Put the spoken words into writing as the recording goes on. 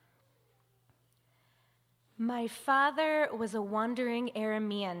My father was a wandering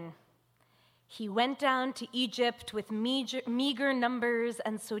Aramean. He went down to Egypt with meager numbers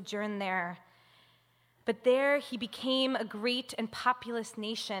and sojourned there. But there he became a great and populous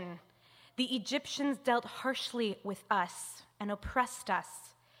nation. The Egyptians dealt harshly with us and oppressed us.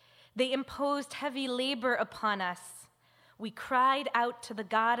 They imposed heavy labor upon us. We cried out to the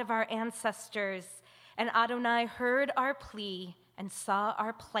God of our ancestors, and Adonai heard our plea and saw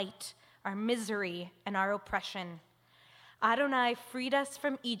our plight, our misery, and our oppression. Adonai freed us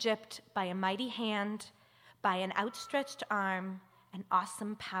from Egypt by a mighty hand, by an outstretched arm, and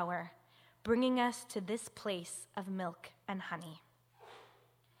awesome power, bringing us to this place of milk and honey.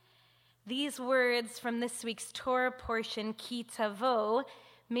 These words from this week's Torah portion, Ki Tavo,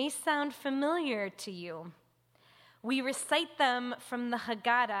 may sound familiar to you. We recite them from the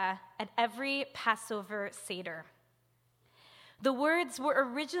Haggadah at every Passover Seder. The words were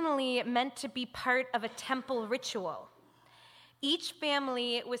originally meant to be part of a temple ritual. Each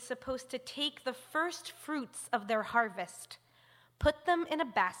family was supposed to take the first fruits of their harvest, put them in a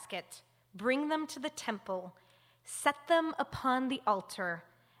basket, bring them to the temple, set them upon the altar,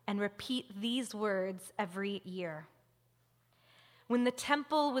 and repeat these words every year. When the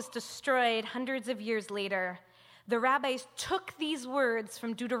temple was destroyed hundreds of years later, the rabbis took these words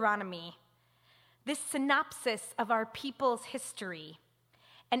from Deuteronomy, this synopsis of our people's history,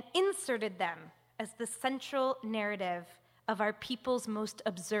 and inserted them as the central narrative of our people's most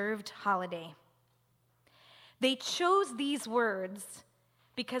observed holiday. They chose these words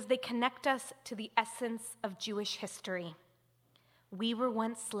because they connect us to the essence of Jewish history. We were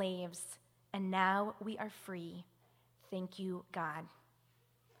once slaves, and now we are free. Thank you, God.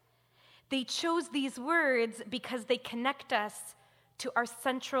 They chose these words because they connect us to our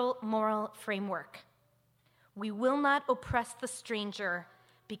central moral framework. We will not oppress the stranger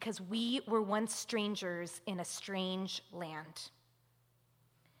because we were once strangers in a strange land.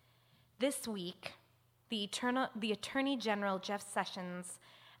 This week, the Attorney General, Jeff Sessions,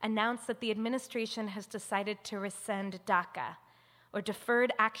 announced that the administration has decided to rescind DACA, or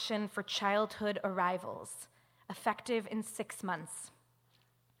Deferred Action for Childhood Arrivals, effective in 6 months.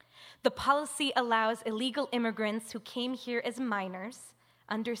 The policy allows illegal immigrants who came here as minors,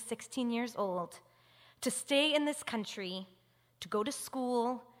 under 16 years old, to stay in this country, to go to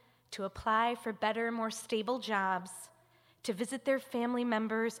school, to apply for better, more stable jobs, to visit their family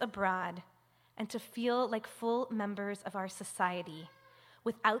members abroad, and to feel like full members of our society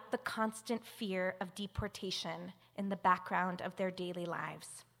without the constant fear of deportation in the background of their daily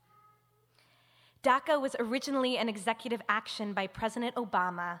lives. DACA was originally an executive action by President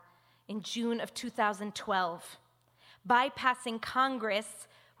Obama in June of 2012, bypassing Congress,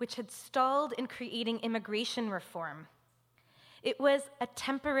 which had stalled in creating immigration reform. It was a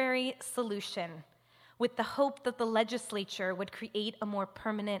temporary solution with the hope that the legislature would create a more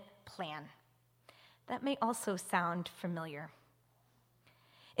permanent plan. That may also sound familiar.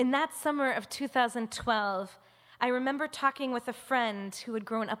 In that summer of 2012, I remember talking with a friend who had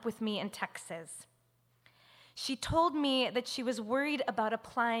grown up with me in Texas. She told me that she was worried about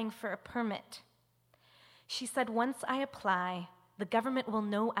applying for a permit. She said, once I apply, the government will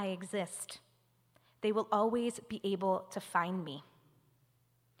know I exist. They will always be able to find me.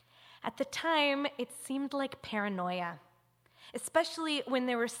 At the time, it seemed like paranoia, especially when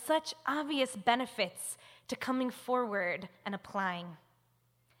there were such obvious benefits to coming forward and applying.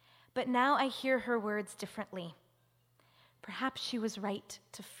 But now I hear her words differently. Perhaps she was right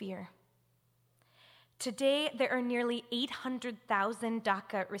to fear. Today, there are nearly 800,000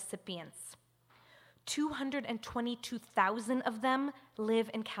 DACA recipients. 222,000 of them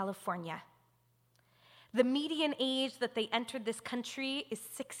live in California. The median age that they entered this country is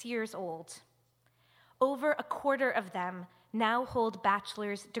 6 years old. Over a quarter of them now hold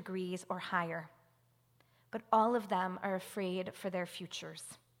bachelor's degrees or higher. But all of them are afraid for their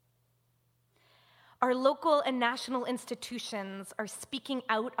futures. Our local and national institutions are speaking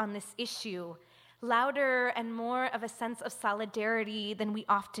out on this issue, louder and more of a sense of solidarity than we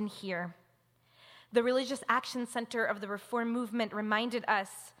often hear. The Religious Action Center of the Reform Movement reminded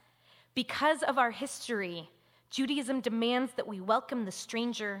us, because of our history, Judaism demands that we welcome the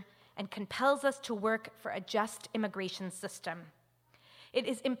stranger and compels us to work for a just immigration system. It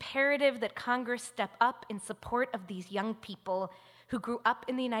is imperative that Congress step up in support of these young people who grew up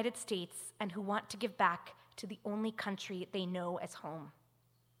in the United States and who want to give back to the only country they know as home.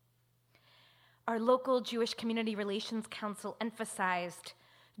 Our local Jewish Community Relations Council emphasized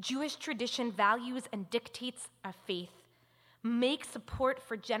Jewish tradition values and dictates our faith, make support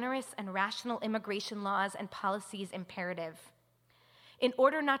for generous and rational immigration laws and policies imperative. In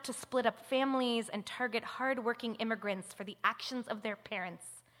order not to split up families and target hardworking immigrants for the actions of their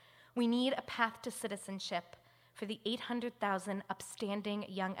parents, we need a path to citizenship for the 800,000 upstanding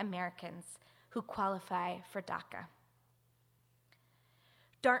young Americans who qualify for DACA.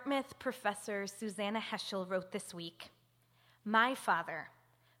 Dartmouth professor Susanna Heschel wrote this week, "My father,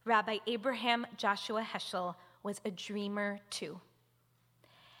 Rabbi Abraham Joshua Heschel, was a dreamer too."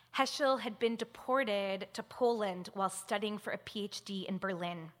 Heschel had been deported to Poland while studying for a PhD in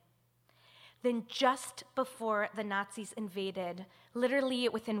Berlin. Then just before the Nazis invaded, literally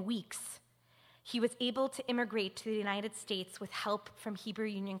within weeks, he was able to immigrate to the United States with help from Hebrew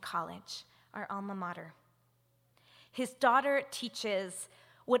Union College, our alma mater. His daughter teaches,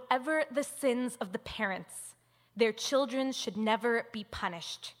 whatever the sins of the parents, their children should never be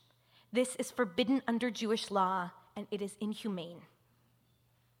punished. This is forbidden under Jewish law, and it is inhumane.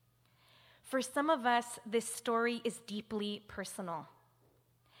 For some of us, this story is deeply personal.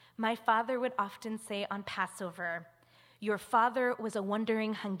 My father would often say on Passover, "Your father was a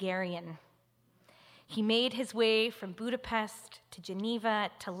wandering Hungarian. He made his way from Budapest to Geneva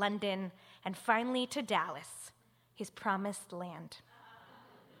to London and finally to Dallas, his promised land."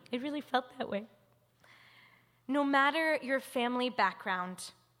 It really felt that way. No matter your family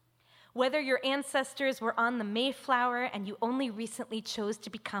background, whether your ancestors were on the Mayflower and you only recently chose to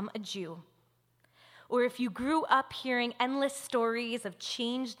become a Jew, or if you grew up hearing endless stories of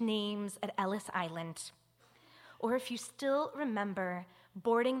changed names at Ellis Island, or if you still remember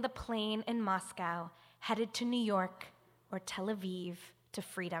boarding the plane in Moscow headed to New York or Tel Aviv to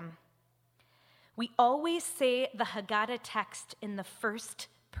freedom, we always say the Haggadah text in the first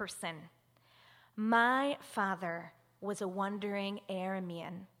person. My father was a wandering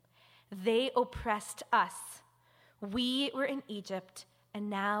Aramean. They oppressed us. We were in Egypt, and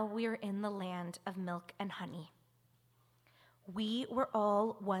now we are in the land of milk and honey. We were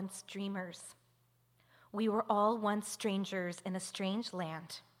all once dreamers. We were all once strangers in a strange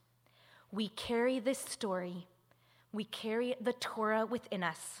land. We carry this story. We carry the Torah within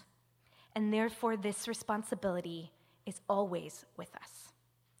us, and therefore this responsibility is always with us.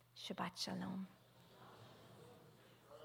 Shabbat Shalom.